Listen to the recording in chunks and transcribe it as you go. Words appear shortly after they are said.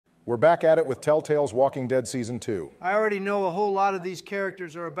We're back at it with Telltale's Walking Dead Season 2. I already know a whole lot of these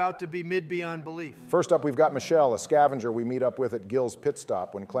characters are about to be mid beyond belief. First up, we've got Michelle, a scavenger we meet up with at Gil's pit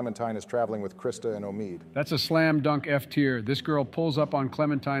stop when Clementine is traveling with Krista and Omid. That's a slam dunk F tier. This girl pulls up on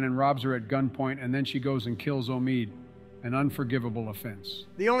Clementine and robs her at gunpoint, and then she goes and kills Omid. An unforgivable offense.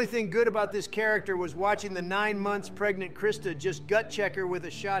 The only thing good about this character was watching the 9 months pregnant Krista just gut check her with a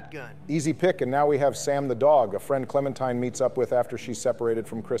shotgun. Easy pick, and now we have Sam the dog, a friend Clementine meets up with after she's separated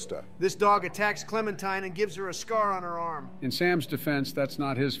from Krista. This dog attacks Clementine and gives her a scar on her arm. In Sam's defense, that's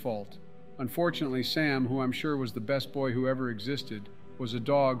not his fault. Unfortunately, Sam, who I'm sure was the best boy who ever existed, was a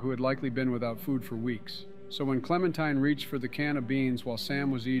dog who had likely been without food for weeks. So when Clementine reached for the can of beans while Sam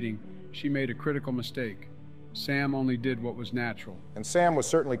was eating, she made a critical mistake. Sam only did what was natural. And Sam was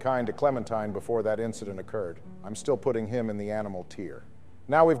certainly kind to Clementine before that incident occurred. I'm still putting him in the animal tier.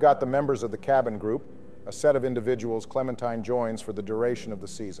 Now we've got the members of the cabin group, a set of individuals Clementine joins for the duration of the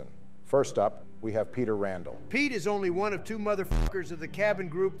season. First up, we have Peter Randall. Pete is only one of two motherfuckers of the cabin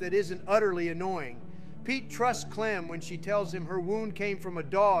group that isn't utterly annoying. Pete trusts Clem when she tells him her wound came from a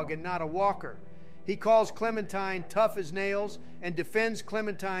dog and not a walker. He calls Clementine tough as nails and defends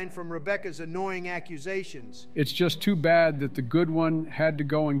Clementine from Rebecca's annoying accusations. It's just too bad that the good one had to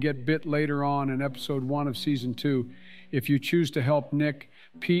go and get bit later on in episode 1 of season 2. If you choose to help Nick,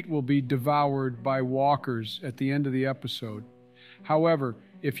 Pete will be devoured by walkers at the end of the episode. However,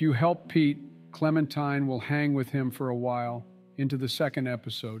 if you help Pete, Clementine will hang with him for a while into the second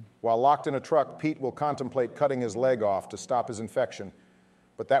episode. While locked in a truck, Pete will contemplate cutting his leg off to stop his infection,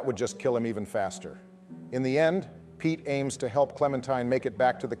 but that would just kill him even faster. In the end, Pete aims to help Clementine make it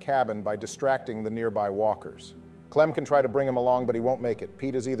back to the cabin by distracting the nearby walkers. Clem can try to bring him along, but he won't make it.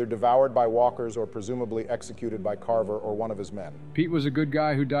 Pete is either devoured by walkers or presumably executed by Carver or one of his men. Pete was a good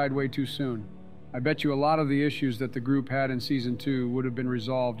guy who died way too soon. I bet you a lot of the issues that the group had in season 2 would have been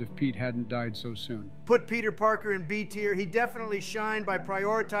resolved if Pete hadn't died so soon. Put Peter Parker in B tier. He definitely shined by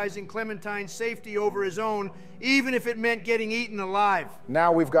prioritizing Clementine's safety over his own, even if it meant getting eaten alive.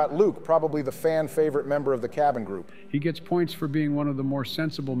 Now we've got Luke, probably the fan favorite member of the cabin group. He gets points for being one of the more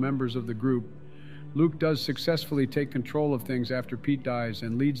sensible members of the group. Luke does successfully take control of things after Pete dies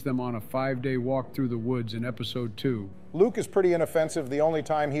and leads them on a 5-day walk through the woods in episode 2. Luke is pretty inoffensive. The only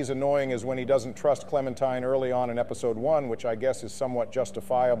time he's annoying is when he doesn't trust Clementine early on in episode 1, which I guess is somewhat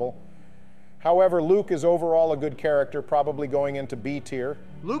justifiable. However, Luke is overall a good character, probably going into B tier.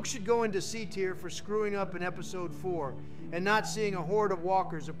 Luke should go into C tier for screwing up in episode 4 and not seeing a horde of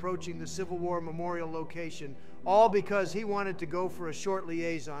walkers approaching the Civil War memorial location, all because he wanted to go for a short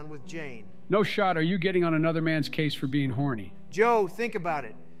liaison with Jane. No shot are you getting on another man's case for being horny. Joe, think about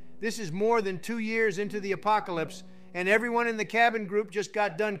it. This is more than 2 years into the apocalypse, and everyone in the cabin group just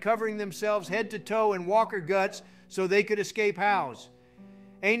got done covering themselves head to toe in walker guts so they could escape house.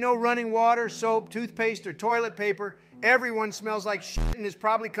 Ain't no running water, soap, toothpaste, or toilet paper. Everyone smells like shit and is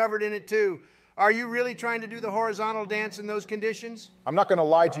probably covered in it too. Are you really trying to do the horizontal dance in those conditions? I'm not going to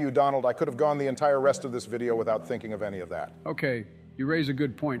lie to you, Donald. I could have gone the entire rest of this video without thinking of any of that. Okay, you raise a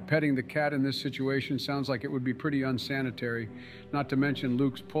good point. Petting the cat in this situation sounds like it would be pretty unsanitary. Not to mention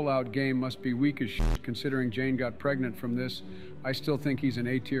Luke's pull-out game must be weak as shit considering Jane got pregnant from this. I still think he's an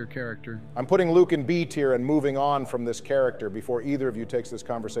A-tier character. I'm putting Luke in B tier and moving on from this character before either of you takes this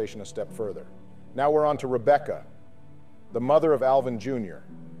conversation a step further. Now we're on to Rebecca, the mother of Alvin Jr.,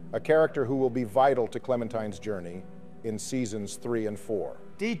 a character who will be vital to Clementine's journey in seasons 3 and 4.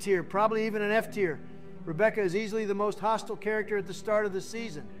 D tier, probably even an F tier. Rebecca is easily the most hostile character at the start of the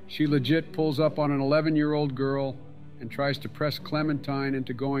season. She legit pulls up on an 11-year-old girl and tries to press Clementine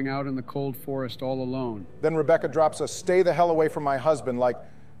into going out in the cold forest all alone. Then Rebecca drops a "stay the hell away from my husband" like,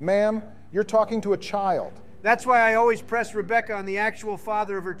 "Ma'am, you're talking to a child." That's why I always press Rebecca on the actual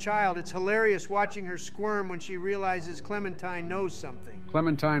father of her child. It's hilarious watching her squirm when she realizes Clementine knows something.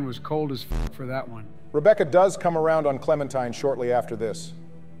 Clementine was cold as f for that one. Rebecca does come around on Clementine shortly after this.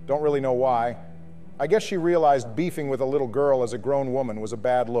 Don't really know why. I guess she realized beefing with a little girl as a grown woman was a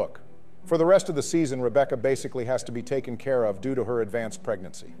bad look. For the rest of the season, Rebecca basically has to be taken care of due to her advanced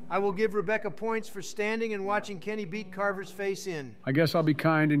pregnancy. I will give Rebecca points for standing and watching Kenny beat Carver's face in. I guess I'll be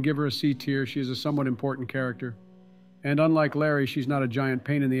kind and give her a C tier. She is a somewhat important character. And unlike Larry, she's not a giant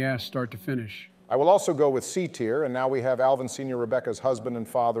pain in the ass start to finish. I will also go with C tier, and now we have Alvin Sr., Rebecca's husband and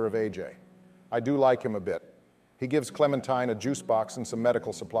father of AJ. I do like him a bit. He gives Clementine a juice box and some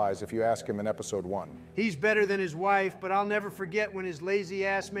medical supplies if you ask him in episode 1. He's better than his wife, but I'll never forget when his lazy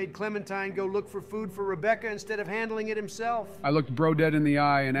ass made Clementine go look for food for Rebecca instead of handling it himself. I looked Bro dead in the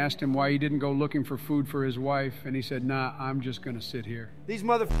eye and asked him why he didn't go looking for food for his wife, and he said, "Nah, I'm just gonna sit here." These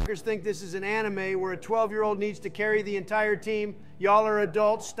motherfuckers think this is an anime where a 12-year-old needs to carry the entire team. Y'all are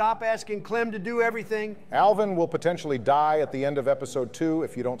adults. Stop asking Clem to do everything. Alvin will potentially die at the end of episode 2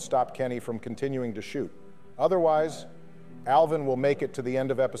 if you don't stop Kenny from continuing to shoot. Otherwise, Alvin will make it to the end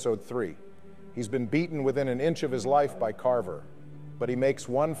of episode 3. He's been beaten within an inch of his life by Carver, but he makes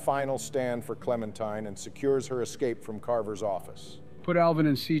one final stand for Clementine and secures her escape from Carver's office. Put Alvin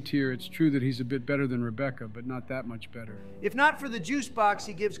in C tier. It's true that he's a bit better than Rebecca, but not that much better. If not for the juice box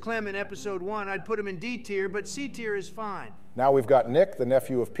he gives Clem in episode 1, I'd put him in D tier, but C tier is fine. Now we've got Nick, the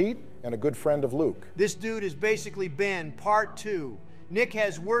nephew of Pete, and a good friend of Luke. This dude is basically Ben, part 2. Nick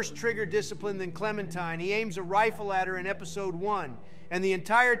has worse trigger discipline than Clementine. He aims a rifle at her in episode 1. And the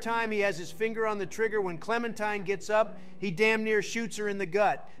entire time he has his finger on the trigger, when Clementine gets up, he damn near shoots her in the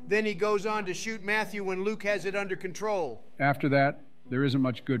gut. Then he goes on to shoot Matthew when Luke has it under control. After that, there isn't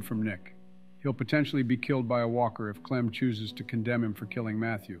much good from Nick. He'll potentially be killed by a walker if Clem chooses to condemn him for killing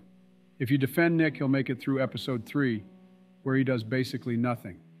Matthew. If you defend Nick, he'll make it through episode 3, where he does basically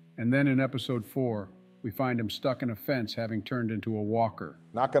nothing. And then in episode 4, we find him stuck in a fence having turned into a walker.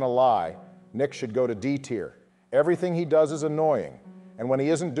 Not gonna lie, Nick should go to D tier. Everything he does is annoying, and when he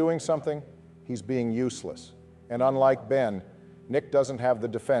isn't doing something, he's being useless. And unlike Ben, Nick doesn't have the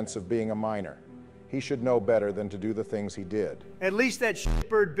defense of being a minor. He should know better than to do the things he did. At least that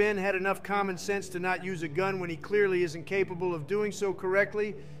shitbird Ben had enough common sense to not use a gun when he clearly isn't capable of doing so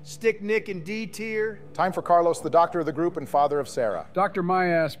correctly. Stick Nick in D tier. Time for Carlos, the doctor of the group and father of Sarah. Dr. My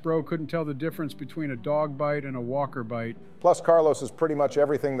ass, bro, couldn't tell the difference between a dog bite and a walker bite. Plus, Carlos is pretty much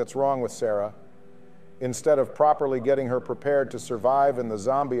everything that's wrong with Sarah. Instead of properly getting her prepared to survive in the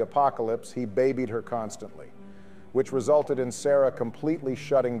zombie apocalypse, he babied her constantly, which resulted in Sarah completely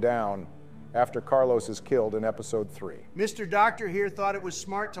shutting down after Carlos is killed in episode 3. Mr. Doctor here thought it was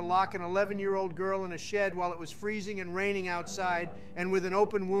smart to lock an 11-year-old girl in a shed while it was freezing and raining outside, and with an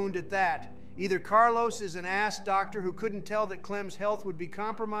open wound at that. Either Carlos is an ass doctor who couldn't tell that Clem's health would be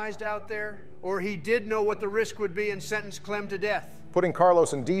compromised out there, or he did know what the risk would be and sentenced Clem to death. Putting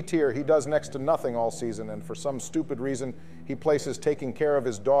Carlos in D tier, he does next to nothing all season, and for some stupid reason, he places taking care of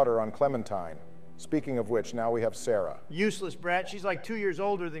his daughter on Clementine. Speaking of which, now we have Sarah. Useless brat. She's like 2 years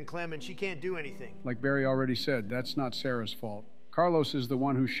older than Clem and she can't do anything. Like Barry already said, that's not Sarah's fault. Carlos is the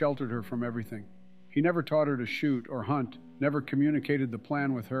one who sheltered her from everything. He never taught her to shoot or hunt, never communicated the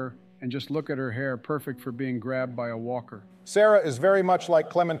plan with her, and just look at her hair, perfect for being grabbed by a walker. Sarah is very much like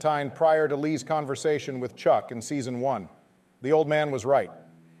Clementine prior to Lee's conversation with Chuck in season 1. The old man was right.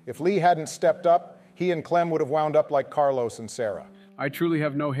 If Lee hadn't stepped up, he and Clem would have wound up like Carlos and Sarah. I truly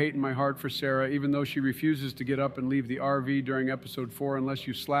have no hate in my heart for Sarah, even though she refuses to get up and leave the RV during episode 4 unless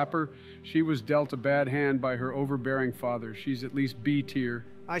you slap her. She was dealt a bad hand by her overbearing father. She's at least B tier.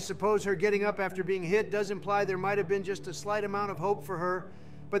 I suppose her getting up after being hit does imply there might have been just a slight amount of hope for her,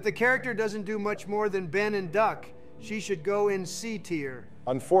 but the character doesn't do much more than Ben and Duck. She should go in C tier.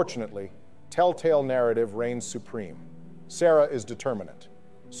 Unfortunately, Telltale narrative reigns supreme. Sarah is determinate.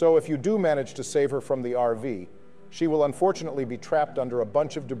 So if you do manage to save her from the RV, she will unfortunately be trapped under a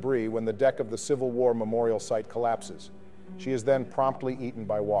bunch of debris when the deck of the Civil War memorial site collapses. She is then promptly eaten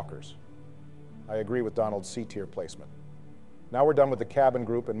by walkers. I agree with Donald's C-tier placement. Now we're done with the cabin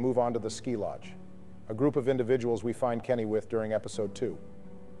group and move on to the ski lodge, a group of individuals we find Kenny with during episode 2.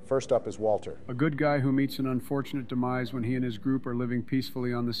 First up is Walter. A good guy who meets an unfortunate demise when he and his group are living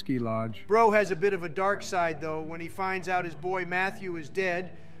peacefully on the ski lodge. Bro has a bit of a dark side, though. When he finds out his boy Matthew is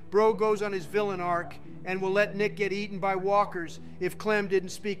dead, Bro goes on his villain arc and will let Nick get eaten by walkers if Clem didn't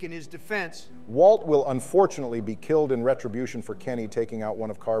speak in his defense. Walt will unfortunately be killed in retribution for Kenny taking out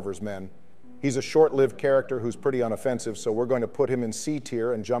one of Carver's men. He's a short-lived character who's pretty unoffensive, so we're going to put him in C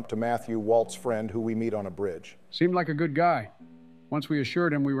tier and jump to Matthew, Walt's friend, who we meet on a bridge. Seemed like a good guy. Once we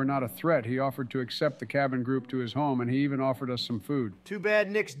assured him we were not a threat, he offered to accept the cabin group to his home, and he even offered us some food. Too bad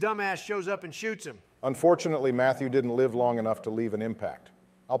Nick's dumbass shows up and shoots him. Unfortunately, Matthew didn't live long enough to leave an impact.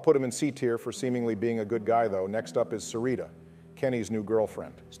 I'll put him in C tier for seemingly being a good guy, though. Next up is Sarita, Kenny's new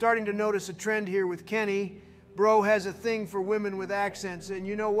girlfriend. Starting to notice a trend here with Kenny. Bro has a thing for women with accents, and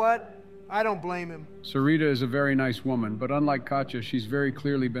you know what? I don't blame him. Sarita is a very nice woman, but unlike Katya, she's very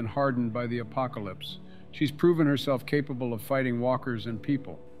clearly been hardened by the apocalypse. She's proven herself capable of fighting walkers and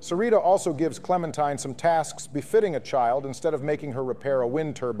people. Sarita also gives Clementine some tasks befitting a child instead of making her repair a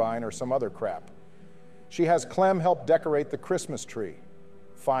wind turbine or some other crap. She has Clem help decorate the Christmas tree.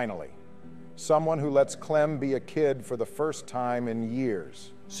 Finally. Someone who lets Clem be a kid for the first time in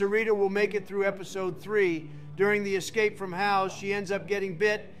years. Sarita will make it through episode 3. During the escape from House, she ends up getting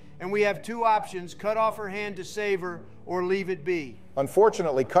bit, and we have two options: cut off her hand to save her, or leave it be.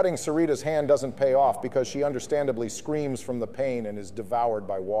 Unfortunately, cutting Sarita's hand doesn't pay off because she understandably screams from the pain and is devoured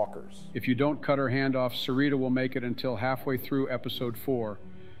by walkers. If you don't cut her hand off, Sarita will make it until halfway through episode 4,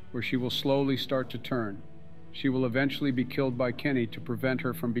 where she will slowly start to turn. She will eventually be killed by Kenny to prevent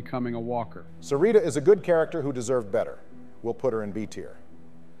her from becoming a walker. Sarita is a good character who deserved better. We'll put her in B tier.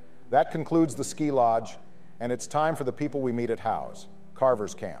 That concludes the ski lodge, and it's time for the people we meet at Howe's,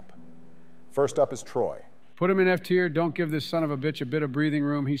 Carver's camp. First up is Troy. Put him in F tier. Don't give this son of a bitch a bit of breathing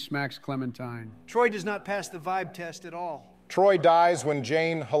room. He smacks Clementine. Troy does not pass the vibe test at all. Troy dies when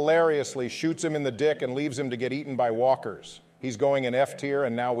Jane hilariously shoots him in the dick and leaves him to get eaten by walkers. He's going in F tier,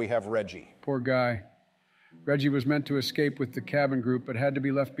 and now we have Reggie. Poor guy. Reggie was meant to escape with the cabin group, but had to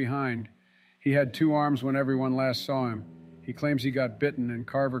be left behind. He had 2 arms when everyone last saw him. He claims he got bitten, and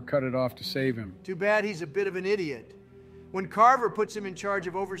Carver cut it off to save him. Too bad he's a bit of an idiot. When Carver puts him in charge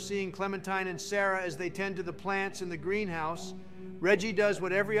of overseeing Clementine and Sarah as they tend to the plants in the greenhouse, Reggie does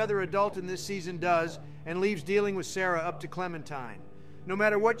what every other adult in this season does and leaves dealing with Sarah up to Clementine. No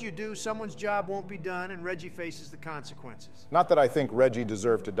matter what you do, someone's job won't be done, and Reggie faces the consequences. Not that I think Reggie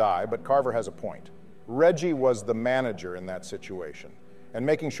deserved to die, but Carver has a point. Reggie was the manager in that situation, and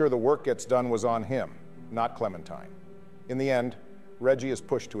making sure the work gets done was on him, not Clementine. In the end, Reggie is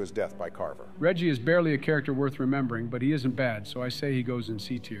pushed to his death by Carver. Reggie is barely a character worth remembering, but he isn't bad, so I say he goes in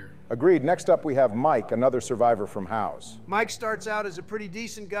C tier. Agreed. Next up, we have Mike, another survivor from House. Mike starts out as a pretty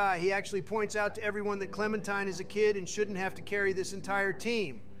decent guy. He actually points out to everyone that Clementine is a kid and shouldn't have to carry this entire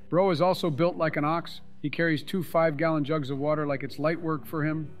team. Bro is also built like an ox. He carries 2 5-gallon jugs of water like it's light work for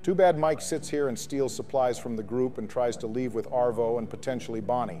him. Too bad Mike sits here and steals supplies from the group and tries to leave with Arvo and potentially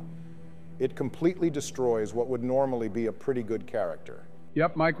Bonnie. It completely destroys what would normally be a pretty good character.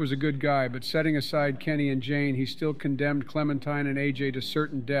 Yep, Mike was a good guy, but setting aside Kenny and Jane, he still condemned Clementine and AJ to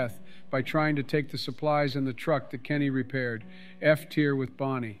certain death by trying to take the supplies in the truck that Kenny repaired. F tier with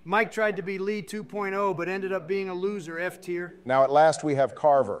Bonnie. Mike tried to be Lee 2.0, but ended up being a loser. F tier. Now at last we have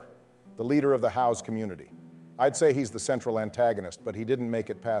Carver, the leader of the House community. I'd say he's the central antagonist, but he didn't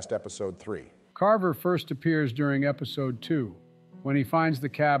make it past episode 3. Carver first appears during episode 2, when he finds the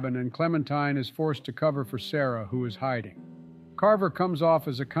cabin and Clementine is forced to cover for Sarah, who is hiding. Carver comes off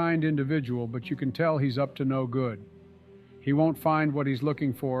as a kind individual, but you can tell he's up to no good. He won't find what he's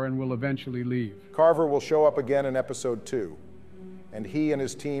looking for and will eventually leave. Carver will show up again in episode 2, and he and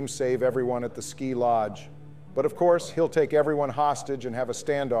his team save everyone at the ski lodge. But of course, he'll take everyone hostage and have a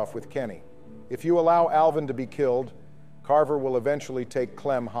standoff with Kenny. If you allow Alvin to be killed, Carver will eventually take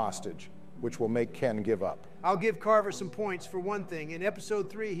Clem hostage, which will make Ken give up. I'll give Carver some points for one thing. In episode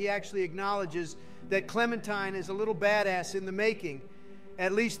 3, he actually acknowledges that Clementine is a little badass in the making.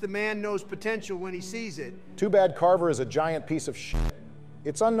 At least the man knows potential when he sees it. Too bad Carver is a giant piece of shit.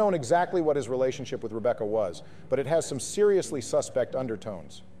 It's unknown exactly what his relationship with Rebecca was, but it has some seriously suspect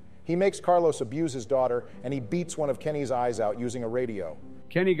undertones. He makes Carlos abuse his daughter, and he beats one of Kenny's eyes out using a radio.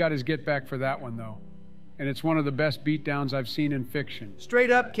 Kenny got his get back for that one, though. And it's one of the best beatdowns I've seen in fiction.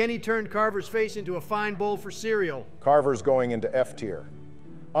 Straight up, Kenny turned Carver's face into a fine bowl for cereal. Carver's going into F tier.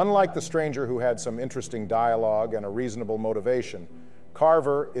 Unlike the stranger who had some interesting dialogue and a reasonable motivation,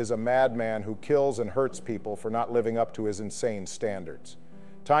 Carver is a madman who kills and hurts people for not living up to his insane standards.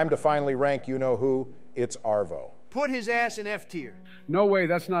 Time to finally rank you-know-who. It's Arvo. Put his ass in F tier. No way,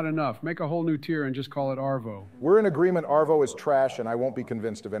 that's not enough. Make a whole new tier and just call it Arvo. We're in agreement Arvo is trash, and I won't be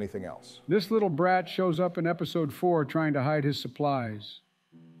convinced of anything else. This little brat shows up in episode 4 trying to hide his supplies.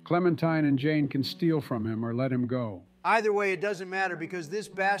 Clementine and Jane can steal from him or let him go. Either way, it doesn't matter because this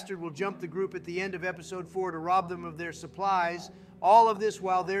bastard will jump the group at the end of episode 4 to rob them of their supplies. All of this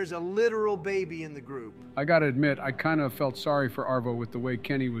while there's a literal baby in the group. I gotta admit, I kind of felt sorry for Arvo with the way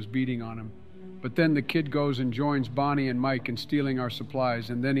Kenny was beating on him. But then the kid goes and joins Bonnie and Mike in stealing our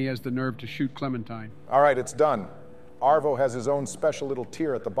supplies, and then he has the nerve to shoot Clementine. All right, it's done. Arvo has his own special little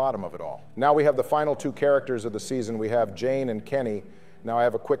tier at the bottom of it all. Now we have the final 2 characters of the season. We have Jane and Kenny. Now I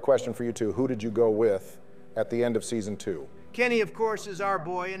have a quick question for you two. Who did you go with at the end of season 2? Kenny, of course, is our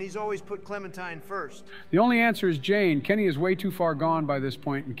boy, and he's always put Clementine first. The only answer is Jane. Kenny is way too far gone by this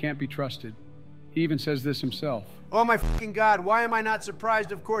point and can't be trusted. He even says this himself. Oh my fucking God, why am I not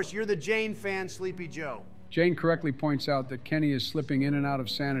surprised? Of course, you're the Jane fan, Sleepy Joe. Jane correctly points out that Kenny is slipping in and out of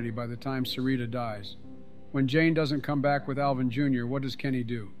sanity by the time Sarita dies. When Jane doesn't come back with Alvin Jr., what does Kenny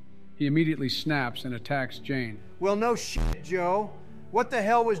do? He immediately snaps and attacks Jane. Well, no shit, Joe. What the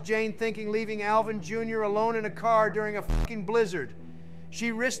hell was Jane thinking leaving Alvin Jr. alone in a car during a fucking blizzard?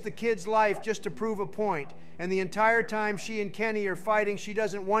 She risked the kid's life just to prove a point. And the entire time she and Kenny are fighting, she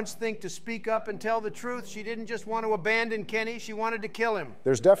doesn't once think to speak up and tell the truth. She didn't just want to abandon Kenny, she wanted to kill him.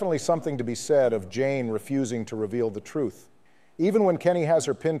 There's definitely something to be said of Jane refusing to reveal the truth. Even when Kenny has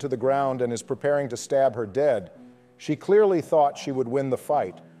her pinned to the ground and is preparing to stab her dead, she clearly thought she would win the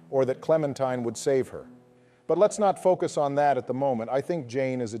fight, or that Clementine would save her. But let's not focus on that at the moment. I think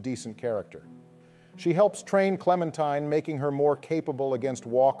Jane is a decent character. She helps train Clementine, making her more capable against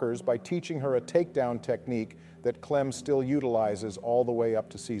walkers by teaching her a takedown technique that Clem still utilizes all the way up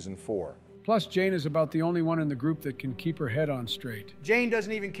to season 4. Plus, Jane is about the only one in the group that can keep her head on straight. Jane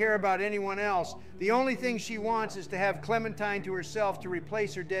doesn't even care about anyone else. The only thing she wants is to have Clementine to herself to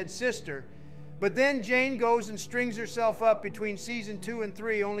replace her dead sister. But then Jane goes and strings herself up between season 2 and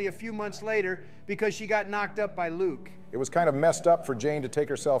 3 only a few months later because she got knocked up by Luke. It was kind of messed up for Jane to take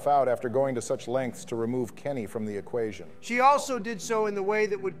herself out after going to such lengths to remove Kenny from the equation. She also did so in the way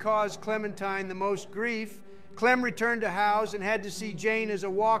that would cause Clementine the most grief. Clem returned to House and had to see Jane as a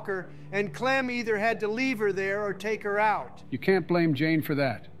walker, and Clem either had to leave her there or take her out. You can't blame Jane for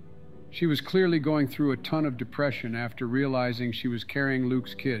that. She was clearly going through a ton of depression after realizing she was carrying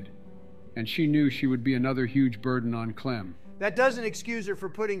Luke's kid, and she knew she would be another huge burden on Clem. That doesn't excuse her for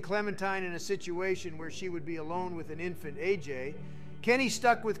putting Clementine in a situation where she would be alone with an infant AJ. Kenny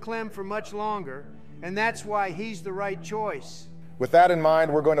stuck with Clem for much longer, and that's why he's the right choice. With that in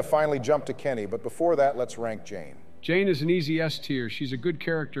mind, we're going to finally jump to Kenny, but before that, let's rank Jane. Jane is an easy S tier. She's a good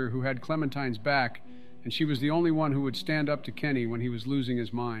character who had Clementine's back, and she was the only one who would stand up to Kenny when he was losing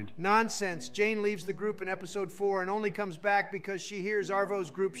his mind. Nonsense. Jane leaves the group in episode 4 and only comes back because she hears Arvo's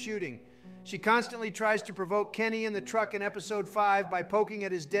group shooting. She constantly tries to provoke Kenny in the truck in episode 5 by poking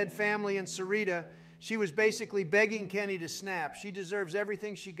at his dead family and Sarita. She was basically begging Kenny to snap. She deserves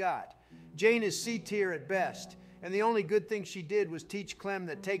everything she got. Jane is C tier at best, and the only good thing she did was teach Clem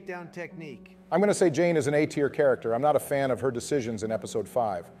the takedown technique. I'm going to say Jane is an A tier character. I'm not a fan of her decisions in episode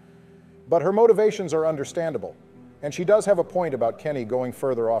 5. But her motivations are understandable, and she does have a point about Kenny going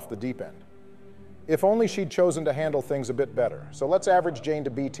further off the deep end. If only she'd chosen to handle things a bit better. So let's average Jane to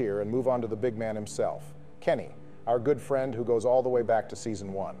B tier and move on to the big man himself, Kenny, our good friend who goes all the way back to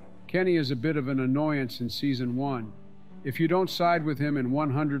season 1. Kenny is a bit of an annoyance in season 1. If you don't side with him in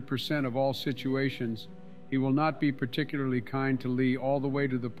 100% of all situations, he will not be particularly kind to Lee, all the way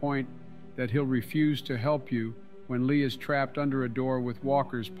to the point that he'll refuse to help you when Lee is trapped under a door with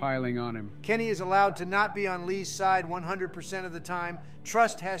walkers piling on him. Kenny is allowed to not be on Lee's side 100% of the time.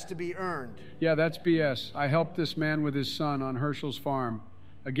 Trust has to be earned. Yeah, that's BS. I helped this man with his son on Herschel's farm,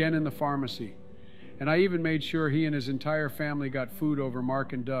 again in the pharmacy. And I even made sure he and his entire family got food over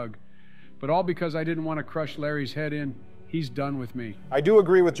Mark and Doug. But all because I didn't want to crush Larry's head in. He's done with me. I do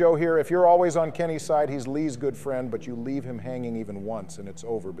agree with Joe here. If you're always on Kenny's side, he's Lee's good friend, but you leave him hanging even once and it's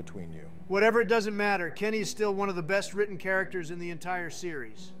over between you. Whatever, it doesn't matter. Kenny is still one of the best written characters in the entire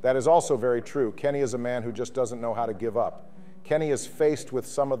series. That is also very true. Kenny is a man who just doesn't know how to give up. Kenny is faced with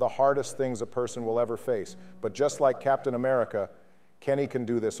some of the hardest things a person will ever face. But just like Captain America, Kenny can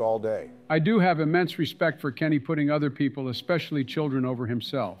do this all day. I do have immense respect for Kenny putting other people, especially children, over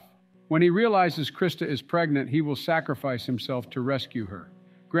himself. When he realizes Krista is pregnant, he will sacrifice himself to rescue her.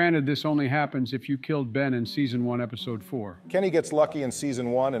 Granted, this only happens if you killed Ben in season 1, episode 4. Kenny gets lucky in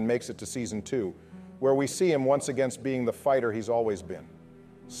season 1 and makes it to season 2, where we see him once again being the fighter he's always been.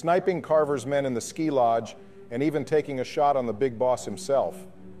 Sniping Carver's men in the ski lodge and even taking a shot on the big boss himself.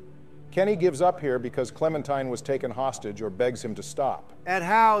 Kenny gives up here because Clementine was taken hostage or begs him to stop. At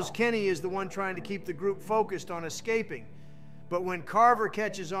House, Kenny is the one trying to keep the group focused on escaping. But when Carver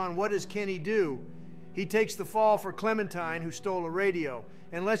catches on, what does Kenny do? He takes the fall for Clementine, who stole a radio.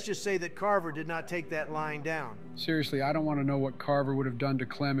 And let's just say that Carver did not take that lying down. Seriously, I don't want to know what Carver would have done to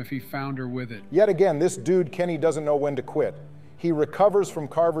Clem if he found her with it. Yet again, this dude, Kenny, doesn't know when to quit. He recovers from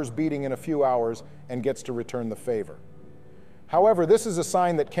Carver's beating in a few hours and gets to return the favor. However, this is a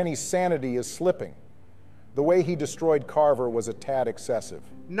sign that Kenny's sanity is slipping. The way he destroyed Carver was a tad excessive.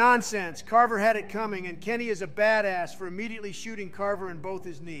 Nonsense. Carver had it coming, and Kenny is a badass for immediately shooting Carver in both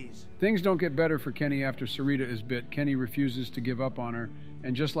his knees. Things don't get better for Kenny after Sarita is bit. Kenny refuses to give up on her,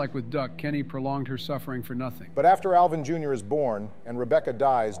 and just like with Duck, Kenny prolonged her suffering for nothing. But after Alvin Jr. is born and Rebecca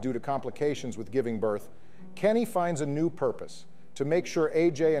dies due to complications with giving birth, Kenny finds a new purpose: to make sure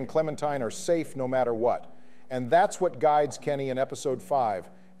AJ and Clementine are safe no matter what. And that's what guides Kenny in episode 5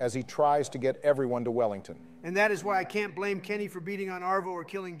 as he tries to get everyone to Wellington. And that is why I can't blame Kenny for beating on Arvo or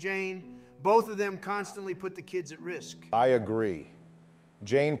killing Jane. Both of them constantly put the kids at risk. I agree.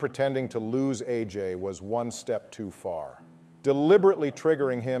 Jane pretending to lose AJ was one step too far. Deliberately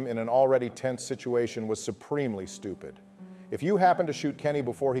triggering him in an already tense situation was supremely stupid. If you happen to shoot Kenny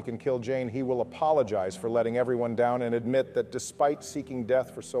before he can kill Jane, he will apologize for letting everyone down and admit that despite seeking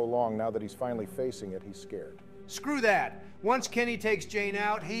death for so long, now that he's finally facing it, he's scared. Screw that. Once Kenny takes Jane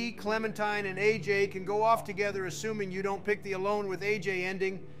out, he, Clementine, and AJ can go off together, assuming you don't pick the alone with AJ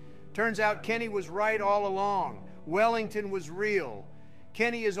ending. Turns out Kenny was right all along. Wellington was real.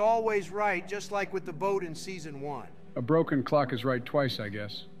 Kenny is always right, just like with the boat in season 1. A broken clock is right twice, I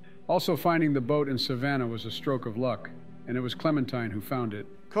guess. Also, finding the boat in Savannah was a stroke of luck, and it was Clementine who found it.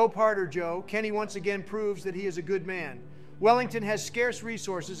 Cope-harder Joe, Kenny once again proves that he is a good man. Wellington has scarce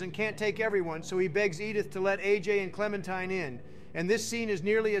resources and can't take everyone, so he begs Edith to let AJ and Clementine in. And this scene is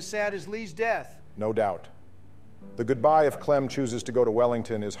nearly as sad as Lee's death. No doubt. The goodbye if Clem chooses to go to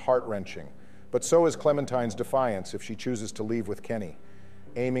Wellington is heart-wrenching, but so is Clementine's defiance if she chooses to leave with Kenny,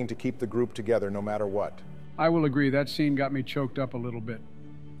 aiming to keep the group together no matter what. I will agree, that scene got me choked up a little bit.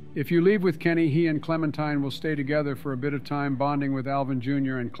 If you leave with Kenny, he and Clementine will stay together for a bit of time, bonding with Alvin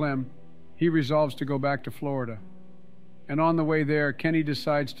Jr. and Clem. He resolves to go back to Florida. And on the way there, Kenny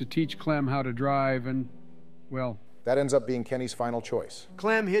decides to teach Clem how to drive and, well... That ends up being Kenny's final choice.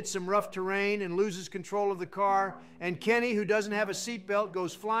 Clem hits some rough terrain and loses control of the car, and Kenny, who doesn't have a seatbelt,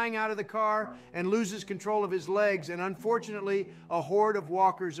 goes flying out of the car and loses control of his legs, and unfortunately, a horde of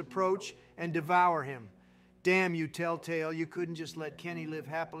walkers approach and devour him. Damn you, Telltale, you couldn't just let Kenny live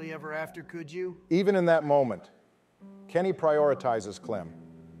happily ever after, could you? Even in that moment, Kenny prioritizes Clem,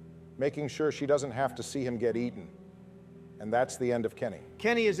 making sure she doesn't have to see him get eaten. And that's the end of Kenny.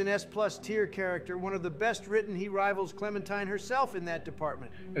 Kenny is an S+ tier character, one of the best written. He rivals Clementine herself in that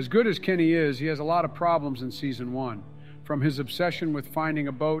department. As good as Kenny is, he has a lot of problems in season 1. From his obsession with finding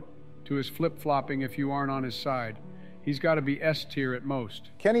a boat to his flip-flopping if you aren't on his side. He's got to be S tier at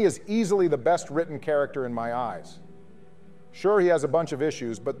most. Kenny is easily the best written character in my eyes. Sure, he has a bunch of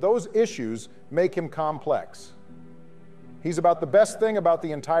issues, but those issues make him complex. He's about the best thing about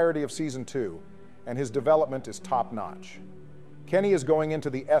the entirety of season 2, and his development is top-notch. Kenny is going into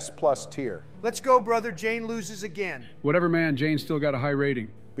the S+ tier. Let's go, brother. Jane loses again. Whatever, man, Jane's still got a high rating.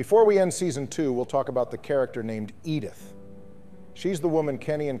 Before we end season 2, we'll talk about the character named Edith. She's the woman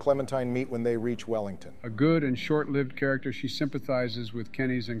Kenny and Clementine meet when they reach Wellington. A good and short-lived character, she sympathizes with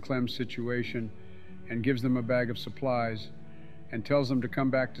Kenny's and Clem's situation and gives them a bag of supplies and tells them to come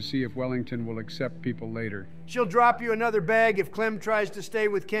back to see if Wellington will accept people later. She'll drop you another bag if Clem tries to stay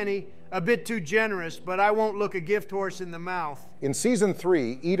with Kenny. A bit too generous, but I won't look a gift horse in the mouth. In season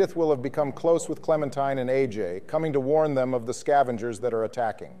 3, Edith will have become close with Clementine and AJ, coming to warn them of the scavengers that are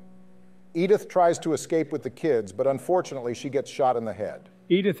attacking. Edith tries to escape with the kids, but unfortunately she gets shot in the head.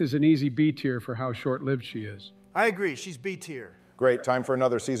 Edith is an easy B tier for how short-lived she is. I agree, she's B tier. Great, time for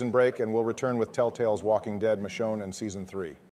another season break, and we'll return with Telltale's Walking Dead, Michonne, in season 3.